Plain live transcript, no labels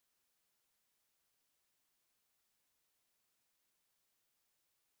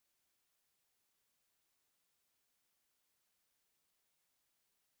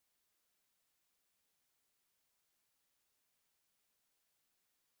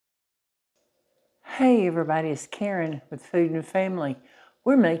Hey everybody, it's Karen with Food and Family.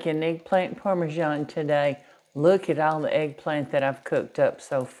 We're making eggplant parmesan today. Look at all the eggplant that I've cooked up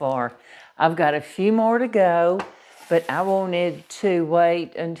so far. I've got a few more to go, but I wanted to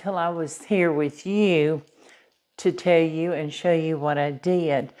wait until I was here with you to tell you and show you what I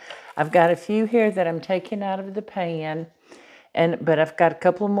did. I've got a few here that I'm taking out of the pan, but I've got a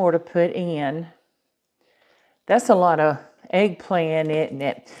couple more to put in. That's a lot of eggplant, isn't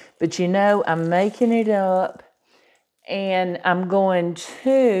it? But you know, I'm making it up and I'm going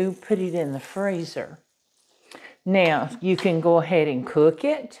to put it in the freezer. Now, you can go ahead and cook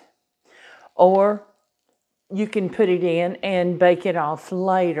it, or you can put it in and bake it off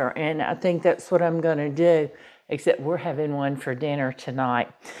later. And I think that's what I'm going to do, except we're having one for dinner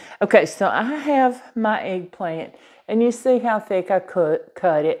tonight. Okay, so I have my eggplant, and you see how thick I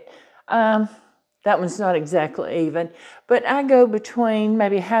cut it. That one's not exactly even, but I go between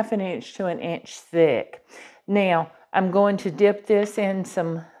maybe 1/2 inch to 1 inch thick. Now, I'm going to dip this in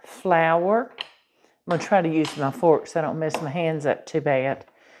some flour. I'm going to try to use my fork so I don't mess my hands up too bad.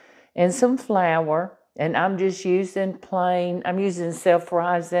 And some flour, and I'm just using plain, I'm using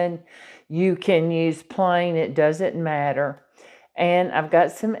self-rising. You can use plain, it doesn't matter. And I've got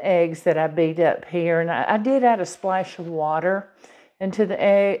some eggs that I beat up here, and I did add a splash of water into the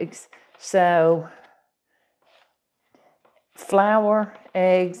eggs. So, flour,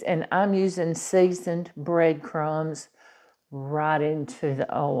 eggs, and I'm using seasoned breadcrumbs right into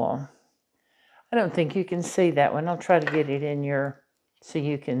the oil. I don't think you can see that one. I'll try to get it in so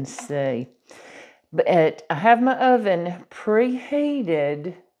you can see. But I have my oven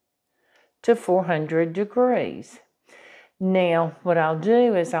preheated to 400 degrees. Now, what I'll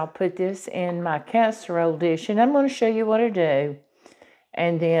do is I'll put this in my casserole dish, and I'm going to show you what I do.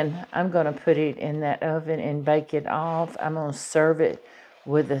 And then I'm going to put it in that oven and bake it off. I'm going to serve it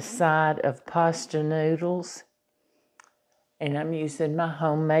with a side of pasta noodles. And I'm using my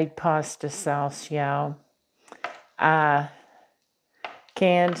homemade pasta sauce, y'all. I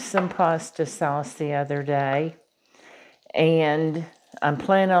canned some pasta sauce the other day. And I'm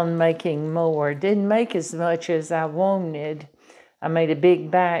planning on making more. Didn't make as much as I wanted. I made a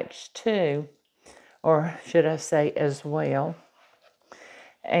big batch too. Or should I say as well.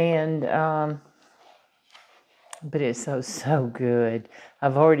 And, but it's so good.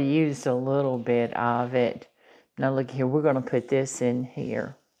 I've already used a little bit of it. Now look here, we're going to put this in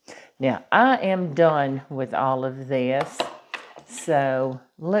here. Now, I am done with all of this. So,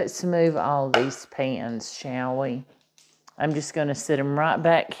 let's move all these pans, shall we? I'm just going to sit them right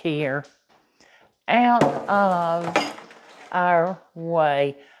back here out of our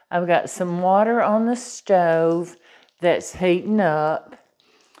way. I've got some water on the stove that's heating up.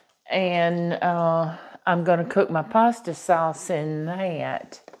 And I'm going to cook my pasta sauce in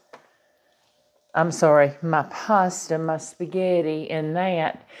that. I'm sorry, my spaghetti in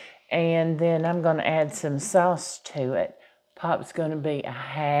that. And then I'm going to add some sauce to it. Pop's going to be a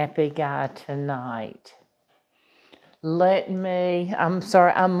happy guy tonight. I'm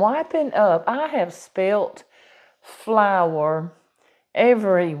sorry, I'm wiping up. I have spilt flour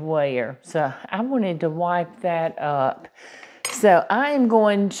everywhere. So I wanted to wipe that up. So I am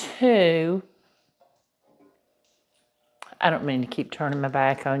going to, I don't mean to keep turning my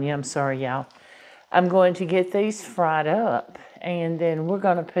back on you. I'm sorry, y'all. I'm going to get these fried up, and then we're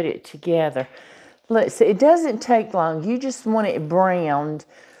going to put it together. Let's see, it doesn't take long. You just want it browned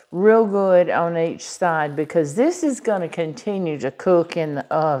real good on each side, because this is going to continue to cook in the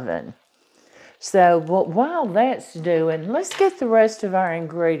oven. So while that's doing, let's get the rest of our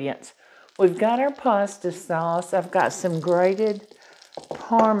ingredients. We've got our pasta sauce. I've got some grated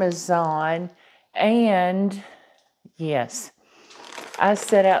Parmesan, and yes, I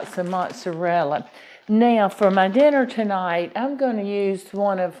set out some mozzarella. Now, for my dinner tonight, I'm going to use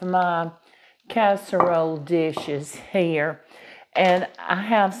one of my casserole dishes here, and I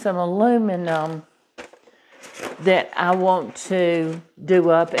have some aluminum that I want to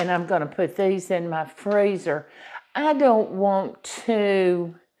do up, and I'm going to put these in my freezer. I don't want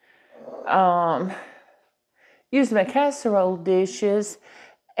to use my casserole dishes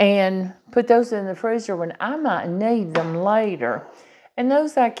and put those in the freezer when I might need them later. And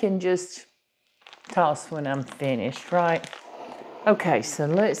those I can just toss when I'm finished, right? Okay, so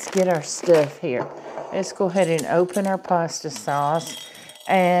let's get our stuff here. Let's go ahead and open our pasta sauce.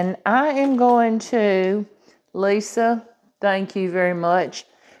 And I am going to, Lisa, thank you very much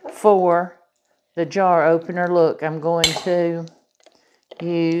for the jar opener. Look, I'm going to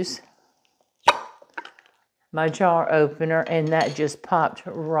use my jar opener, and that just popped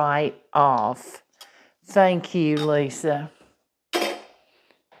right off. Thank you, Lisa.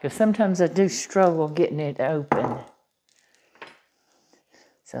 because sometimes I do struggle getting it open.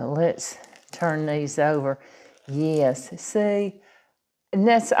 So let's turn these over. Yes, see, and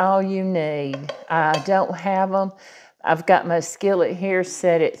that's all you need. I don't have them. I've got my skillet here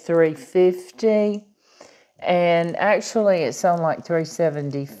set at 350, and actually it's on like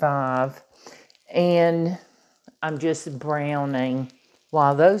 375. And I'm just browning.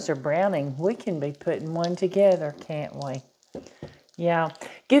 While those are browning, we can be putting one together, can't we? Yeah.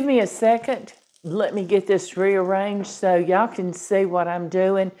 Give me a second. Let me get this rearranged so y'all can see what I'm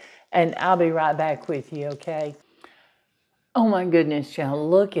doing, and I'll be right back with you, okay? Oh my goodness, y'all,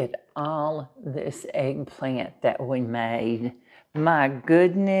 look at all this eggplant that we made. My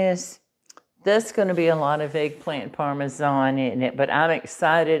goodness. That's going to be a lot of eggplant parmesan in it, but I'm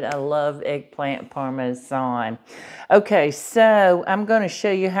excited. I love eggplant parmesan. Okay, so I'm going to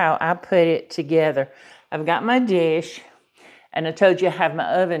show you how I put it together. I've got my dish, and I told you I have my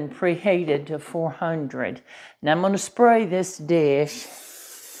oven preheated to 400. Now I'm going to spray this dish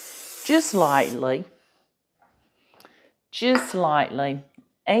just lightly,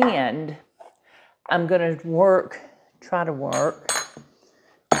 and I'm going to try to work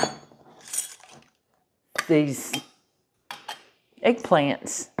these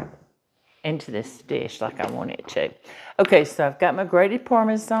eggplants into this dish like I want it to. Okay, so I've got my grated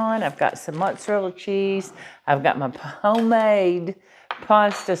Parmesan, I've got some mozzarella cheese, I've got my homemade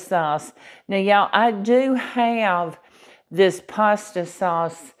pasta sauce. Now y'all, I do have this pasta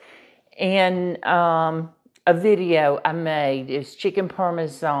sauce in a video I made. It's chicken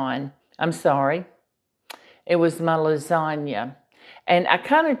Parmesan. I'm sorry. It was my lasagna. And I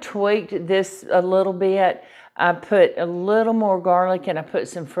kind of tweaked this a little bit. I put a little more garlic and I put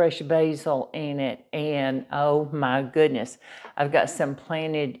some fresh basil in it. And oh my goodness, I've got some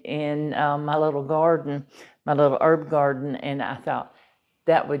planted in my little garden, my little herb garden. And I thought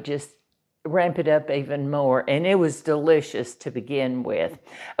that would just ramp it up even more. And it was delicious to begin with.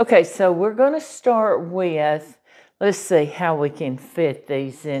 Okay, so we're going to start with, let's see how we can fit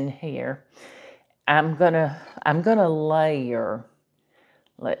these in here. I'm gonna layer.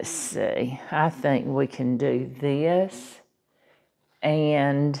 Let's see. I think we can do this.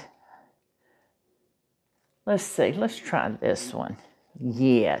 And let's see. Let's try this one.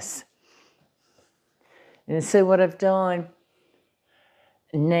 Yes. And see what I've done?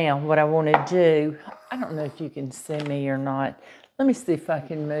 Now, what I want to do, I don't know if you can see me or not. Let me see if I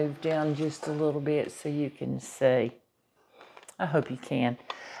can move down just a little bit so you can see. I hope you can.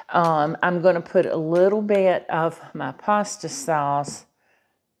 I'm going to put a little bit of my pasta sauce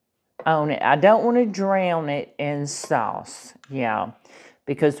on it. I don't want to drown it in sauce, yeah,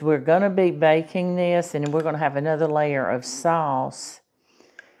 because we're going to be baking this and we're going to have another layer of sauce.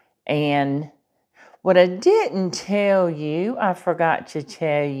 And what I didn't tell you, I forgot to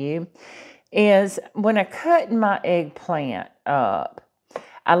tell you, is when I cut my eggplant up,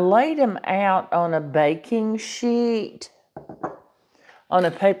 I laid them out on a baking sheet, on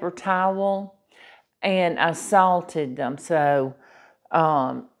a paper towel, and I salted them. So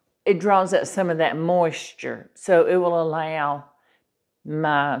it draws out some of that moisture. So it will allow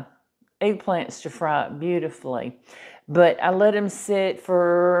my eggplants to fry up beautifully. But I let them sit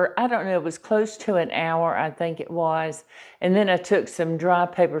for, I don't know, it was close to an hour, I think it was. And then I took some dry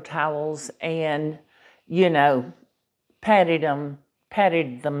paper towels and, you know, patted them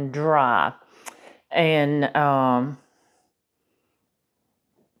dry. And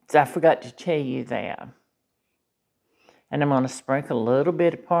so I forgot to tell you that. And I'm going to sprinkle a little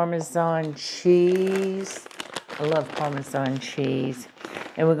bit of Parmesan cheese. I love Parmesan cheese.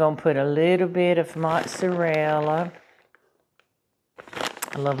 And we're going to put a little bit of mozzarella.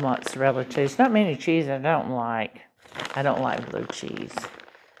 I love mozzarella cheese. Not many cheese I don't like. I don't like blue cheese.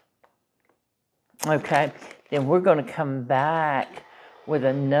 Okay, then we're going to come back with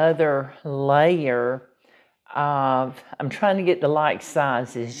another layer of, I'm trying to get the like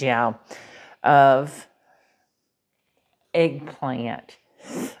sizes, y'all, of eggplant.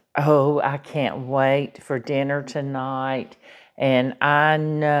 Oh, I can't wait for dinner tonight. And I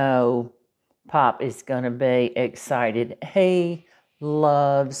know Pop is going to be excited. He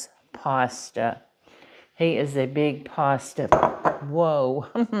loves pasta. He is a big pasta, whoa,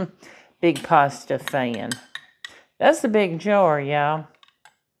 big pasta fan. That's a big jar, y'all.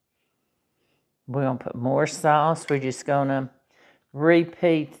 We're going to put more sauce. We're just going to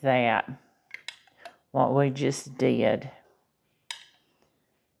repeat that, what we just did.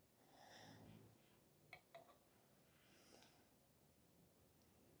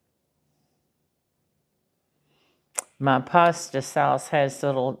 My pasta sauce has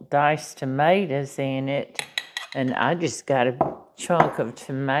little diced tomatoes in it, and I just got to chunk of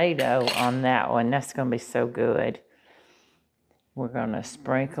tomato on that one. That's going to be so good. We're going to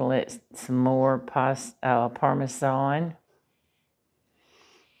sprinkle it some more Parmesan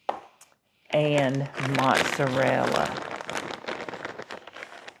and mozzarella.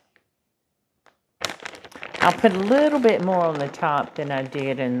 I'll put a little bit more on the top than I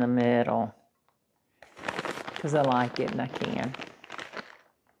did in the middle because I like it and I can.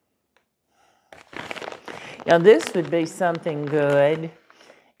 Now this would be something good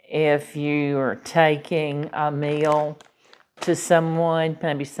if you are taking a meal to someone,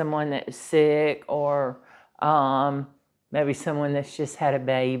 maybe someone that's sick, or maybe someone that's just had a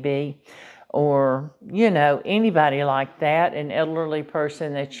baby, or, you know, anybody like that, an elderly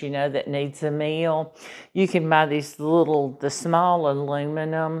person that you know that needs a meal. You can buy these little, the small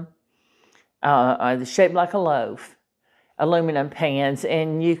aluminum, shaped like a loaf, aluminum pans,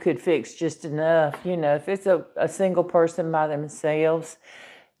 and you could fix just enough, you know, if it's a single person by themselves.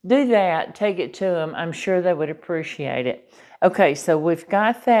 Do that, take it to them. I'm sure they would appreciate it. Okay, so we've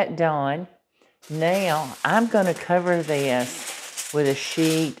got that done. Now I'm going to cover this with a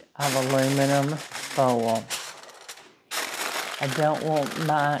sheet of aluminum foil. I don't want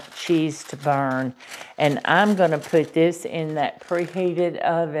my cheese to burn. And I'm going to put this in that preheated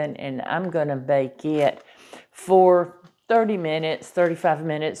oven, and I'm going to bake it for 30 minutes, 35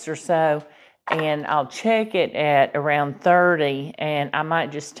 minutes or so. And I'll check it at around 30, and I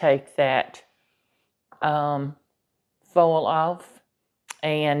might just take that foil off.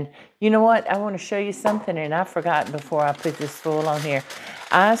 And you know what? I want to show you something, and I forgot before I put this foil on here.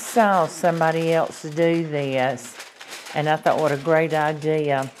 I saw somebody else do this, and I thought, what a great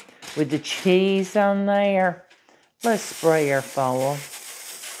idea. With the cheese on there, let's spray our foil.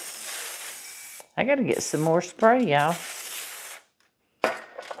 I got to get some more spray, y'all.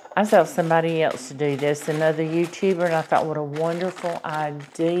 I saw somebody else do this, another YouTuber, and I thought, what a wonderful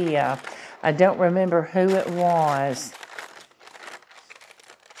idea. I don't remember who it was.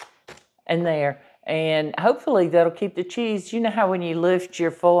 And there. And hopefully that'll keep the cheese. You know how when you lift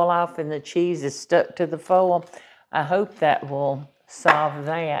your foil off and the cheese is stuck to the foil? I hope that will solve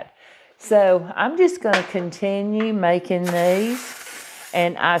that. So I'm just going to continue making these.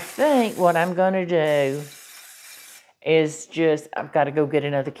 And I think what I'm going to do is just, I've got to go get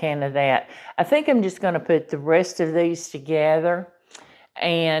another can of that. I think I'm just going to put the rest of these together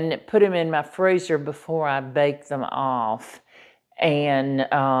and put them in my freezer before I bake them off. And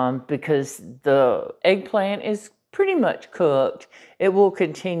because the eggplant is pretty much cooked, it will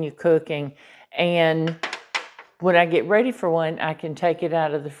continue cooking. And when I get ready for one, I can take it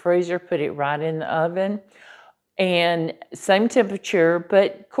out of the freezer, put it right in the oven. And same temperature,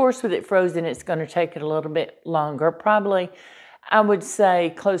 but of course with it frozen, it's going to take it a little bit longer. Probably, I would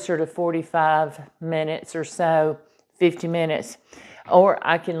say closer to 45 minutes or so, 50 minutes. Or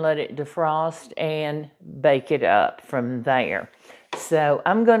I can let it defrost and bake it up from there. So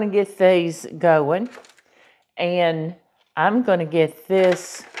I'm going to get these going, and I'm going to get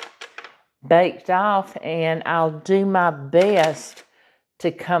this baked off, and I'll do my best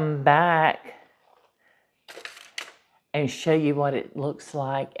to come back and show you what it looks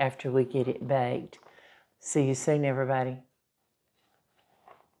like after we get it baked. See you soon, everybody.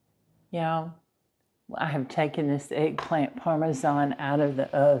 Y'all, I have taken this eggplant parmesan out of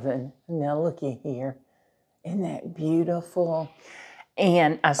the oven. Now looky here. Isn't that beautiful?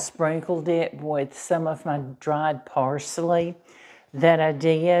 And I sprinkled it with some of my dried parsley that I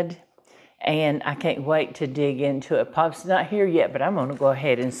did. And I can't wait to dig into it. Pop's not here yet, but I'm going to go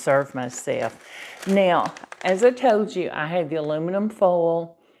ahead and serve myself. Now, as I told you, I had the aluminum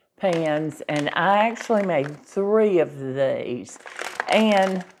foil pans, and I actually made 3 of these.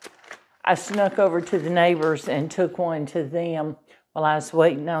 And I snuck over to the neighbors and took one to them while I was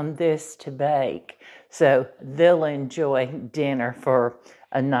waiting on this to bake. So they'll enjoy dinner for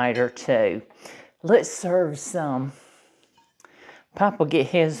a night or two. Let's serve some. Pop will get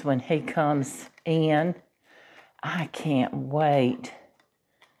his when he comes in. I can't wait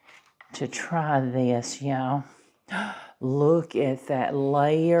to try this, y'all. Look at that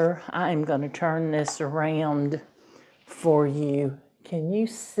layer. I'm going to turn this around for you. Can you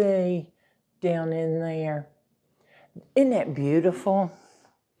see down in there? Isn't that beautiful?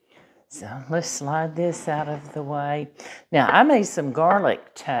 So let's slide this out of the way. Now, I made some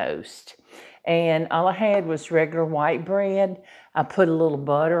garlic toast, and all I had was regular white bread. I put a little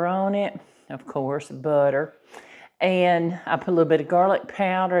butter on it, of course, butter. And I put a little bit of garlic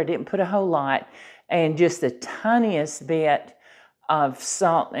powder. I didn't put a whole lot. And just the tiniest bit of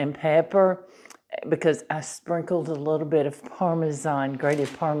salt and pepper, because I sprinkled a little bit of Parmesan, grated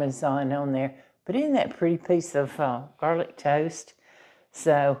Parmesan on there. But isn't that a pretty piece of garlic toast?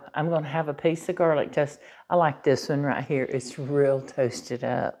 So I'm going to have a piece of garlic toast. I like this one right here. It's real toasted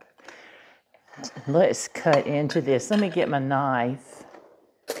up. Let's cut into this. Let me get my knife.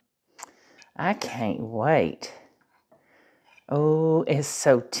 I can't wait. Oh, it's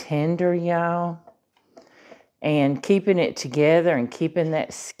so tender, y'all. And keeping it together and keeping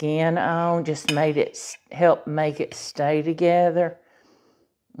that skin on just made it, help make it stay together.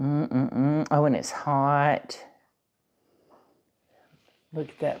 Oh, and it's hot. Look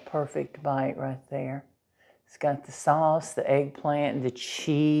at that perfect bite right there. It's got the sauce, the eggplant, the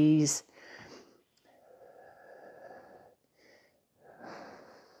cheese.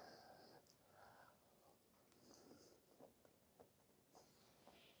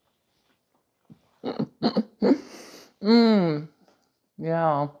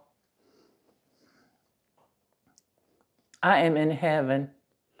 Y'all. I am in heaven.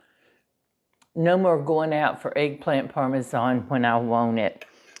 No more going out for eggplant parmesan when I want it.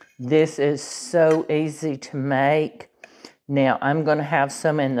 This is so easy to make. Now, I'm going to have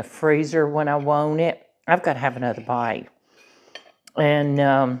some in the freezer when I want it. I've got to have another bite. And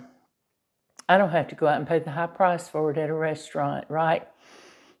I don't have to go out and pay the high price for it at a restaurant, right?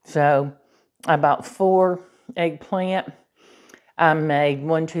 So I bought 4 eggplant. I made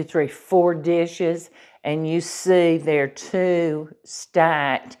 1, 2, 3, 4 dishes. And you see they're 2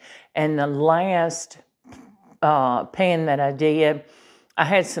 stacked. And the last pan that I did, I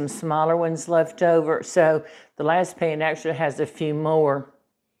had some smaller ones left over. So the last pan actually has a few more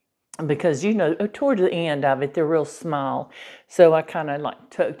because, you know, toward the end of it, they're real small. So I kind of like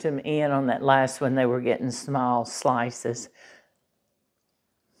tucked them in on that last one. They were getting small slices.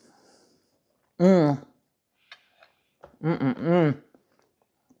 Let's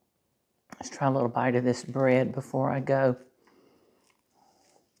try a little bite of this bread before I go.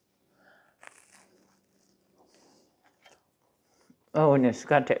 Oh, and it's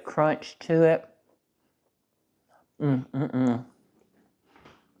got that crunch to it.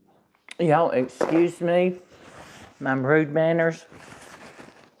 Y'all, excuse me, my rude manners,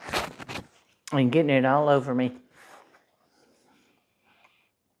 and getting it all over me.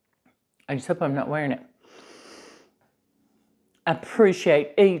 I just hope I'm not wearing it. I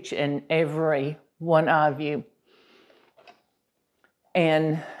appreciate each and every one of you.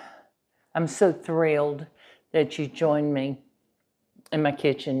 And I'm so thrilled that you joined me in my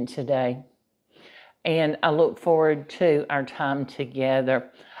kitchen today. And I look forward to our time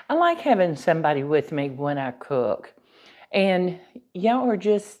together. I like having somebody with me when I cook. And y'all are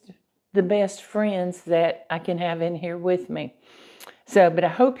just the best friends that I can have in here with me. So, but I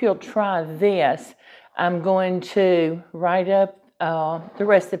hope you'll try this. I'm going to write up the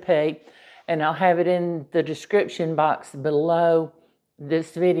recipe, and I'll have it in the description box below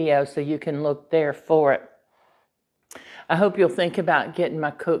this video so you can look there for it. I hope you'll think about getting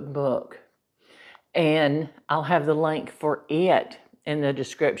my cookbook, and I'll have the link for it in the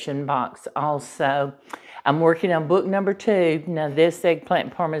description box also. I'm working on book number 2. Now this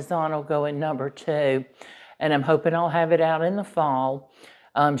eggplant parmesan will go in number 2, and I'm hoping I'll have it out in the fall.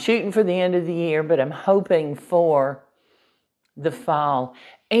 I'm shooting for the end of the year, but I'm hoping for the fall.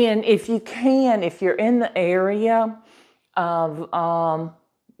 And if you can, if you're in the area of,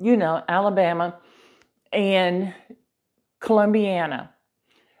 you know, Alabama and Columbiana,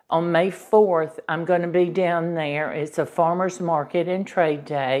 on May 4th, I'm going to be down there. It's a farmer's market and trade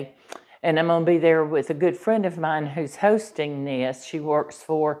day. And I'm going to be there with a good friend of mine who's hosting this. She works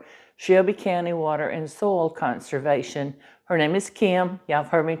for Shelby County Water and Soil Conservation. Her name is Kim. Y'all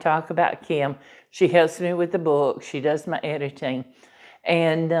have heard me talk about Kim. She helps me with the book. She does my editing.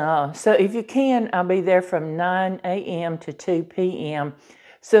 And so if you can, I'll be there from 9 a.m. to 2 p.m.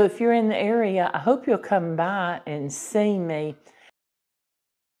 So if you're in the area, I hope you'll come by and see me.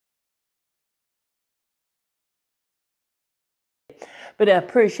 But I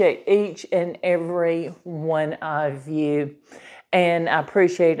appreciate each and every one of you. And I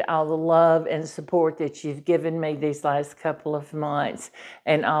appreciate all the love and support that you've given me these last couple of months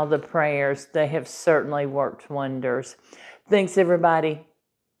and all the prayers. They have certainly worked wonders. Thanks, everybody.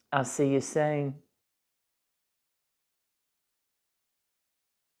 I'll see you soon.